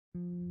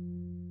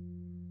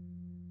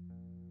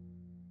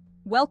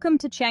Welcome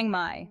to Chiang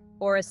Mai,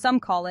 or as some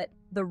call it,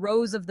 the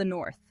Rose of the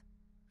North.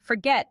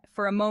 Forget,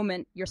 for a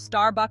moment, your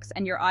Starbucks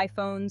and your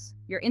iPhones,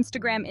 your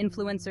Instagram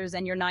influencers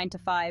and your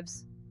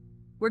 9-to-5s.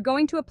 We're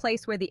going to a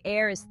place where the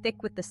air is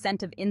thick with the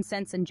scent of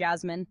incense and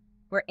jasmine,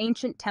 where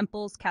ancient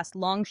temples cast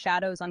long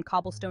shadows on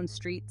cobblestone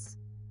streets,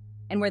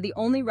 and where the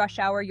only rush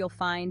hour you'll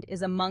find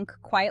is a monk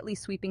quietly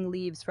sweeping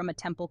leaves from a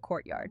temple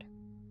courtyard.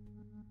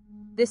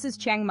 This is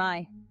Chiang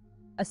Mai,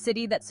 a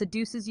city that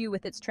seduces you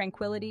with its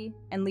tranquility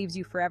and leaves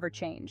you forever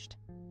changed.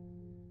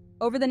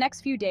 Over the next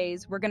few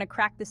days, we're going to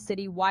crack this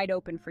city wide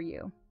open for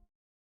you.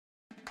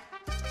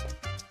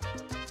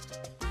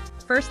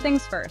 First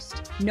things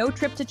first, no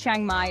trip to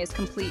Chiang Mai is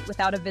complete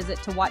without a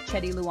visit to Wat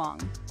Chedi Luang.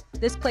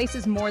 This place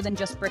is more than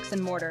just bricks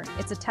and mortar.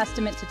 It's a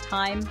testament to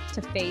time,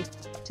 to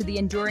faith, to the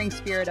enduring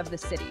spirit of the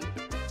city.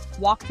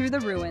 Walk through the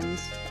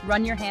ruins,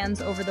 run your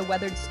hands over the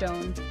weathered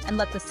stone, and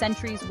let the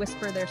centuries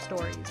whisper their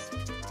stories.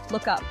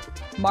 Look up,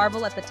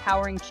 marvel at the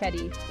towering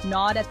Chedi,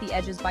 gnawed at the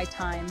edges by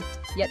time,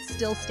 yet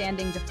still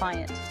standing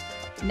defiant.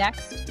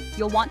 Next,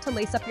 you'll want to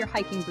lace up your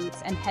hiking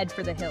boots and head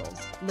for the hills,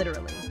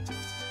 literally.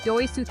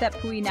 Doi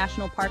Suthep-Pui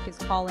National Park is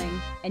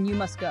calling, and you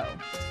must go.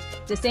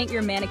 This ain't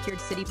your manicured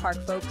city park,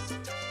 folks.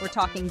 We're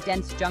talking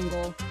dense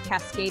jungle,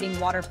 cascading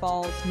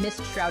waterfalls,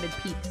 mist-shrouded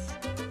peaks.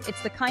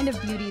 It's the kind of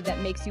beauty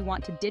that makes you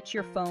want to ditch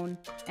your phone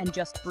and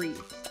just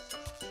breathe.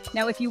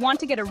 Now, if you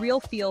want to get a real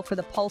feel for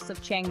the pulse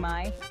of Chiang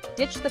Mai,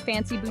 ditch the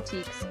fancy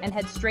boutiques and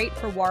head straight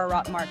for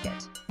Warorot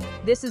Market.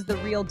 This is the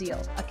real deal,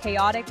 a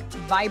chaotic,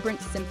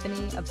 vibrant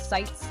symphony of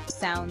sights,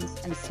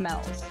 sounds, and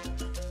smells.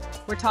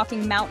 We're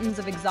talking mountains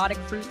of exotic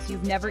fruits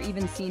you've never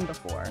even seen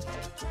before,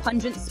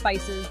 pungent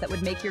spices that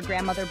would make your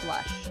grandmother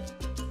blush,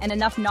 and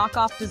enough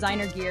knockoff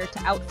designer gear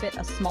to outfit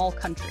a small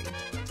country.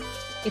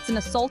 It's an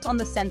assault on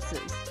the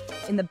senses,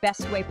 in the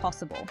best way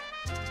possible.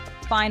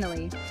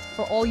 Finally,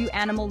 for all you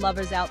animal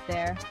lovers out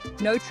there,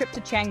 no trip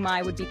to Chiang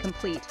Mai would be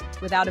complete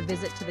without a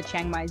visit to the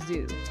Chiang Mai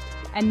Zoo.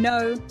 And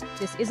no,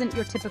 this isn't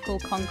your typical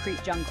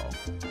concrete jungle.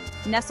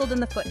 Nestled in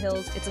the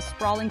foothills, it's a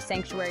sprawling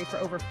sanctuary for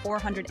over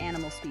 400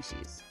 animal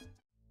species.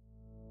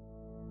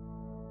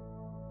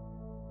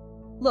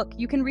 Look,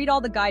 you can read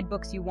all the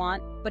guidebooks you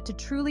want, but to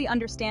truly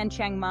understand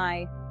Chiang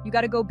Mai, you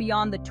gotta go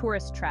beyond the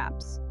tourist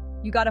traps.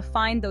 You gotta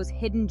find those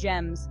hidden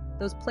gems,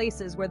 those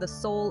places where the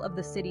soul of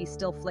the city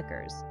still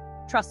flickers.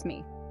 Trust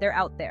me, they're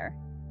out there.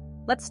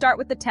 Let's start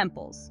with the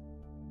temples.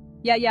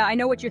 Yeah, I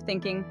know what you're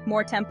thinking,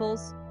 more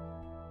temples.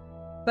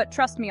 But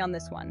trust me on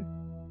this one.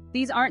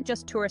 These aren't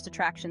just tourist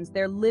attractions,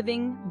 they're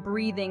living,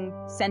 breathing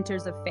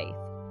centers of faith.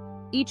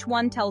 Each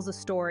one tells a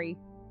story.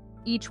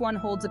 Each one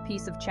holds a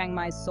piece of Chiang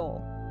Mai's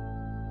soul.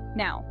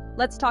 Now,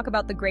 let's talk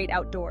about the great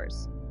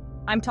outdoors.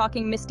 I'm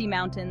talking misty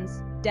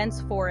mountains,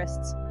 dense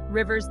forests,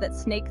 rivers that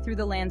snake through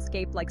the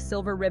landscape like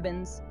silver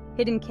ribbons,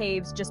 hidden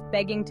caves just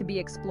begging to be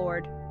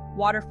explored,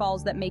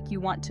 waterfalls that make you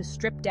want to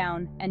strip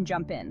down and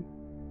jump in.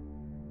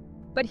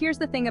 But here's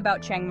the thing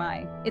about Chiang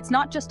Mai. It's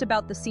not just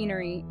about the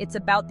scenery, it's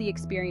about the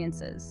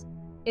experiences.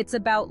 It's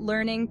about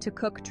learning to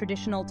cook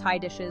traditional Thai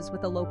dishes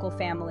with a local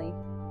family,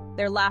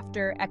 their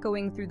laughter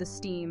echoing through the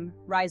steam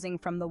rising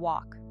from the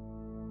wok.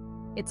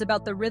 It's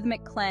about the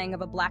rhythmic clang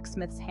of a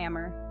blacksmith's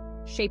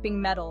hammer,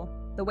 shaping metal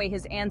the way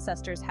his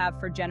ancestors have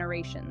for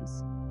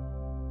generations.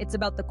 It's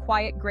about the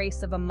quiet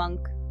grace of a monk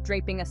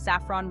draping a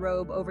saffron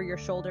robe over your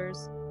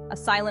shoulders, a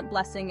silent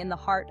blessing in the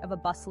heart of a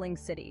bustling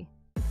city.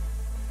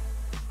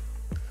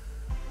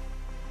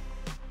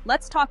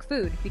 Let's talk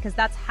food, because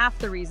that's half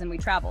the reason we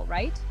travel,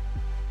 right?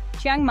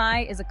 Chiang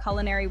Mai is a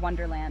culinary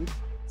wonderland.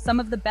 Some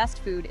of the best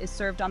food is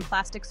served on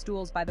plastic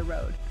stools by the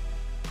road.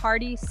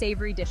 Hearty,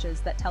 savory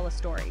dishes that tell a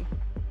story.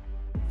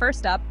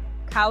 First up,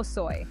 Khao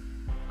soy,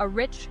 a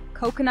rich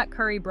coconut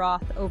curry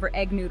broth over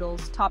egg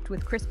noodles topped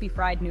with crispy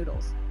fried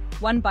noodles.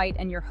 One bite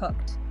and you're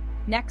hooked.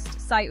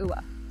 Next, sai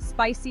ua,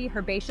 spicy,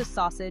 herbaceous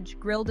sausage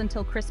grilled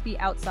until crispy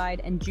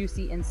outside and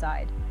juicy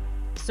inside,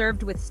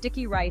 served with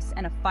sticky rice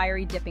and a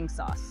fiery dipping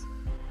sauce.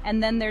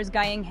 And then there's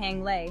Gaeng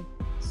hang lei,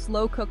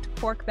 slow-cooked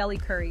pork belly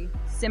curry,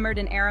 simmered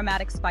in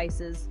aromatic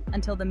spices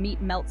until the meat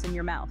melts in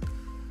your mouth.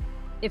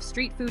 If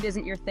street food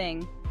isn't your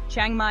thing,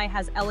 Chiang Mai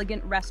has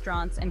elegant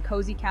restaurants and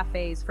cozy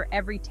cafes for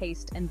every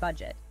taste and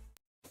budget.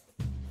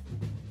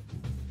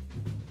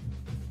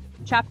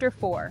 Chapter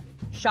 4.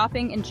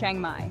 Shopping in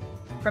Chiang Mai.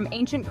 From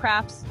ancient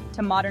crafts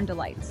to modern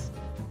delights.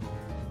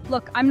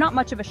 Look, I'm not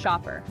much of a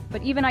shopper,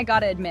 but even I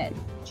gotta admit,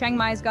 Chiang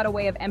Mai's got a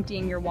way of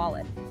emptying your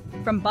wallet.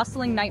 From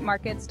bustling night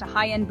markets to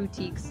high-end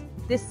boutiques,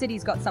 this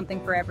city's got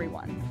something for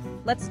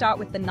everyone. Let's start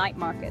with the night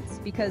markets,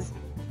 because,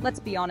 let's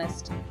be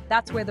honest,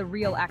 that's where the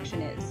real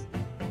action is.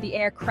 The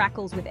air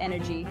crackles with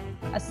energy,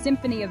 a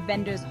symphony of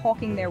vendors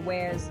hawking their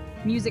wares,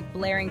 music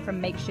blaring from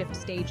makeshift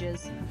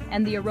stages,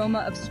 and the aroma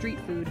of street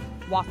food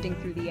wafting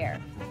through the air.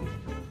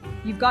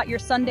 You've got your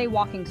Sunday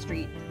walking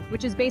street,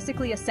 which is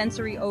basically a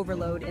sensory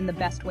overload in the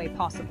best way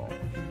possible.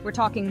 We're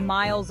talking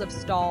miles of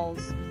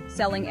stalls,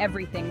 selling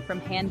everything from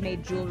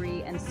handmade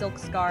jewelry and silk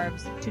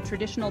scarves to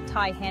traditional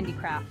Thai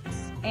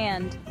handicrafts,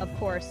 and, of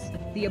course,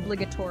 the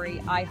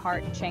obligatory I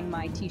Heart Chiang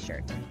Mai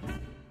t-shirt.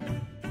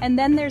 And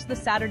then there's the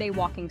Saturday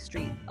walking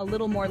street, a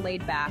little more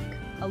laid back,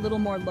 a little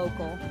more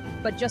local,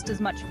 but just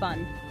as much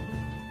fun.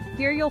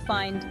 Here you'll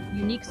find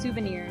unique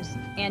souvenirs,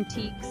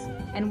 antiques,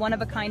 and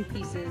one-of-a-kind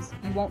pieces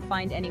you won't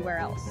find anywhere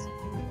else.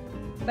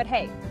 But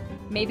hey,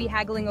 maybe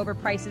haggling over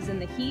prices in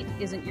the heat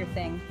isn't your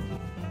thing.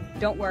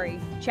 Don't worry,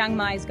 Chiang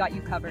Mai's got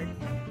you covered.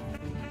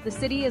 The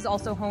city is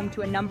also home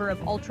to a number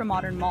of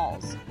ultra-modern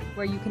malls,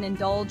 where you can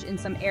indulge in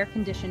some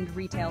air-conditioned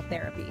retail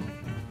therapy.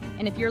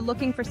 And if you're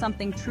looking for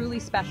something truly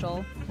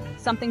special,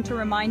 something to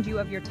remind you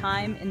of your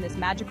time in this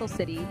magical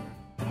city,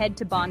 head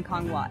to Ban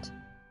Khong Wat.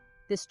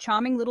 This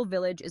charming little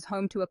village is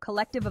home to a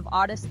collective of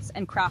artists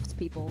and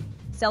craftspeople,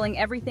 selling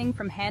everything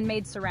from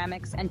handmade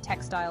ceramics and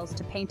textiles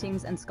to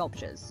paintings and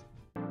sculptures.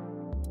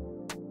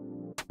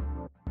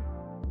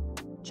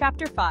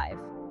 Chapter 5.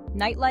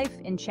 Nightlife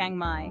in Chiang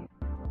Mai,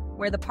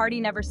 where the party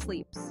never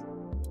sleeps.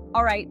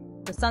 All right,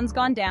 the sun's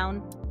gone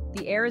down,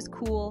 the air is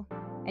cool,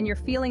 and you're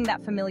feeling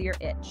that familiar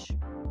itch.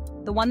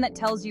 The one that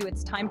tells you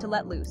it's time to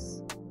let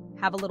loose.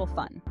 Have a little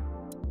fun.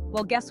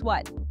 Well, guess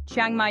what?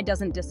 Chiang Mai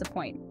doesn't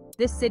disappoint.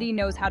 This city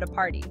knows how to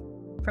party.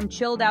 From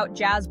chilled-out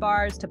jazz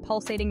bars to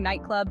pulsating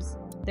nightclubs,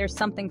 there's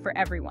something for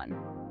everyone.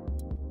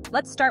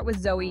 Let's start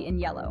with Zoe in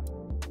yellow.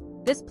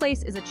 This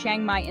place is a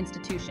Chiang Mai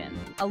institution,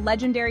 a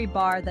legendary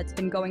bar that's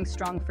been going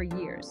strong for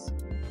years.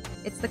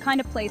 It's the kind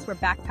of place where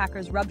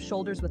backpackers rub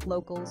shoulders with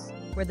locals,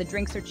 where the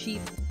drinks are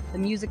cheap, the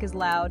music is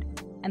loud,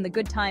 and the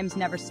good times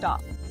never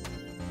stop.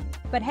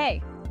 But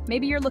hey,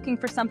 maybe you're looking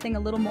for something a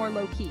little more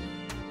low-key.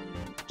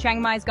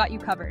 Chiang Mai's got you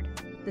covered.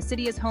 The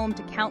city is home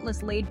to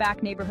countless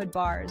laid-back neighborhood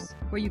bars,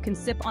 where you can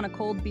sip on a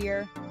cold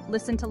beer,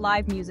 listen to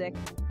live music,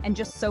 and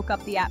just soak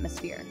up the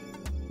atmosphere.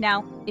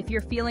 Now, if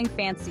you're feeling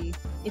fancy,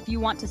 if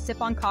you want to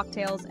sip on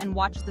cocktails and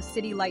watch the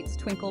city lights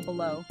twinkle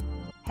below,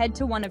 head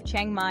to one of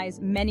Chiang Mai's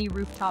many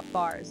rooftop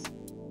bars.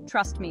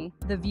 Trust me,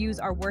 the views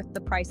are worth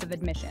the price of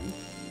admission.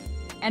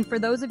 And for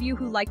those of you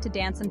who like to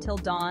dance until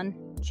dawn,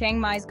 Chiang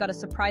Mai's got a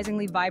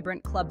surprisingly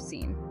vibrant club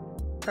scene.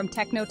 From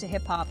techno to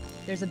hip-hop,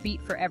 there's a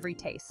beat for every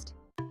taste.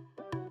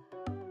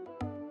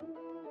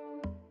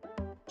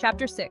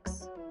 Chapter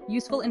 6.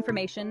 Useful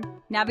information,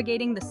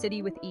 navigating the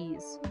city with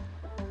ease.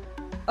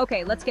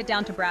 Okay, let's get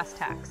down to brass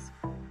tacks.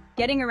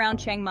 Getting around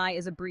Chiang Mai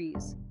is a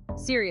breeze.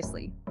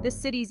 Seriously, this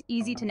city's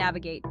easy to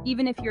navigate,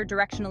 even if you're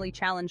directionally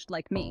challenged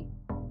like me.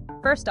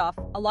 First off,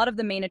 a lot of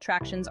the main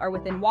attractions are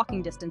within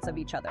walking distance of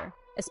each other,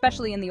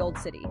 especially in the old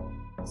city.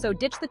 So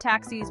ditch the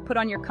taxis, put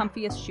on your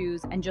comfiest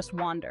shoes, and just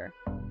wander.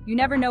 You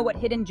never know what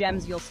hidden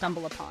gems you'll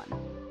stumble upon.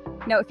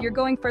 Now, if you're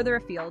going further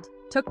afield,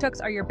 tuk-tuks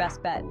are your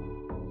best bet.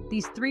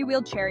 These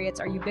three-wheeled chariots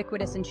are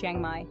ubiquitous in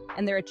Chiang Mai,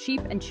 and they're a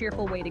cheap and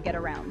cheerful way to get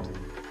around.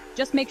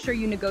 Just make sure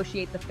you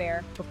negotiate the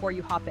fare before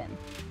you hop in.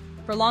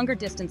 For longer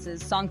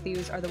distances,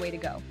 songthaews are the way to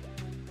go.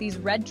 These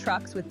red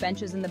trucks with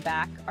benches in the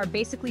back are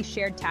basically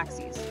shared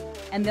taxis,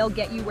 and they'll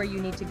get you where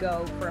you need to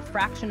go for a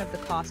fraction of the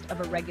cost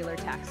of a regular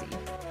taxi.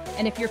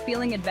 And if you're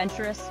feeling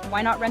adventurous,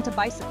 why not rent a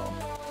bicycle?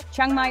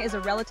 Chiang Mai is a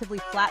relatively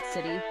flat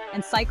city,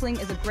 and cycling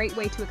is a great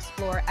way to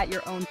explore at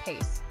your own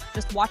pace.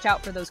 Just watch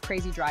out for those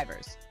crazy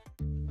drivers.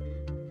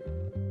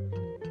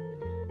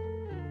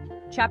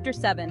 Chapter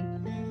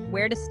 7.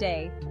 Where to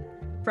stay.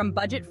 From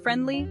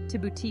budget-friendly to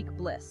boutique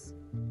bliss.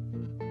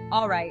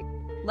 All right,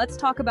 let's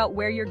talk about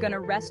where you're gonna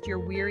rest your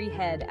weary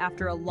head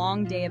after a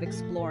long day of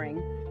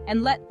exploring.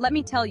 And let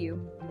me tell you,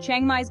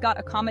 Chiang Mai's got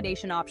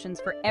accommodation options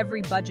for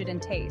every budget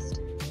and taste.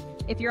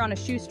 If you're on a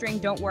shoestring,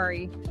 don't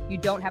worry, you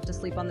don't have to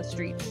sleep on the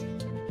streets.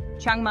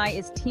 Chiang Mai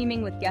is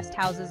teeming with guest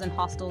houses and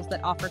hostels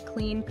that offer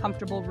clean,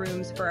 comfortable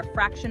rooms for a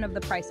fraction of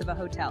the price of a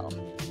hotel.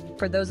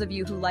 For those of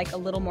you who like a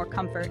little more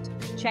comfort,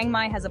 Chiang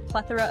Mai has a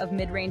plethora of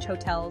mid-range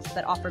hotels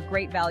that offer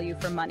great value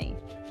for money.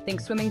 Think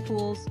swimming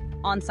pools,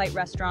 on-site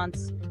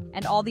restaurants,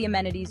 and all the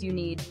amenities you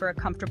need for a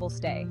comfortable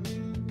stay.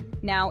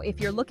 Now, if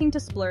you're looking to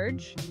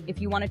splurge,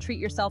 if you want to treat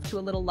yourself to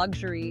a little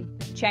luxury,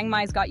 Chiang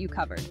Mai's got you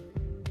covered.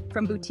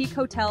 From boutique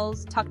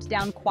hotels tucked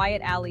down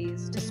quiet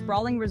alleys to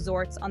sprawling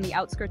resorts on the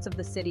outskirts of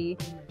the city,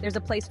 there's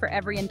a place for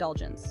every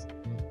indulgence.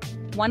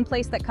 One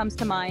place that comes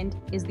to mind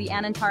is the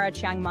Anantara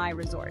Chiang Mai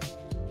Resort.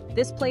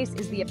 This place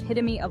is the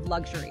epitome of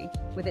luxury,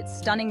 with its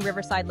stunning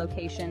riverside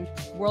location,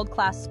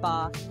 world-class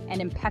spa,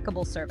 and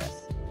impeccable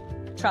service.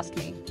 Trust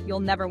me, you'll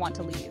never want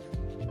to leave.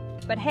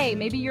 But hey,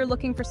 maybe you're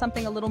looking for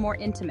something a little more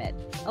intimate,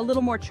 a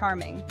little more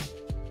charming.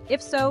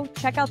 If so,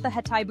 check out the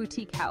Hatai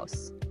Boutique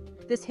House.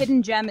 This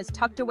hidden gem is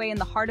tucked away in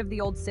the heart of the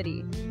old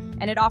city,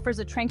 and it offers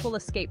a tranquil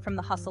escape from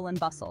the hustle and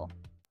bustle.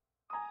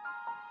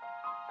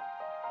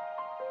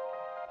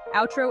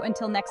 Outro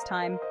until next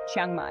time,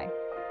 Chiang Mai.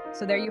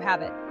 So there you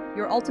have it,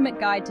 your ultimate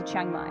guide to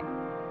Chiang Mai.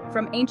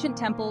 From ancient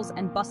temples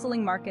and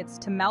bustling markets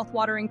to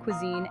mouth-watering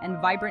cuisine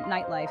and vibrant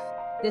nightlife,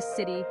 this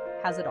city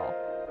has it all.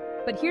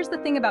 But here's the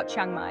thing about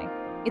Chiang Mai.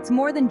 It's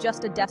more than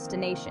just a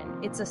destination,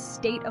 it's a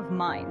state of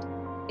mind.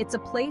 It's a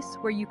place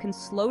where you can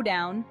slow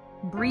down,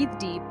 breathe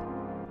deep,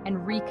 and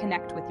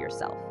reconnect with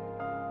yourself.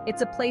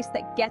 It's a place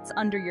that gets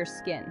under your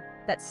skin,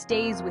 that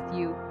stays with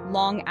you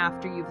long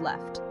after you've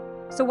left.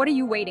 So what are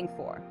you waiting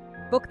for?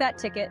 Book that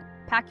ticket,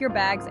 Pack your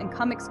bags and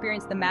come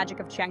experience the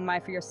magic of Chiang Mai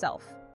for yourself.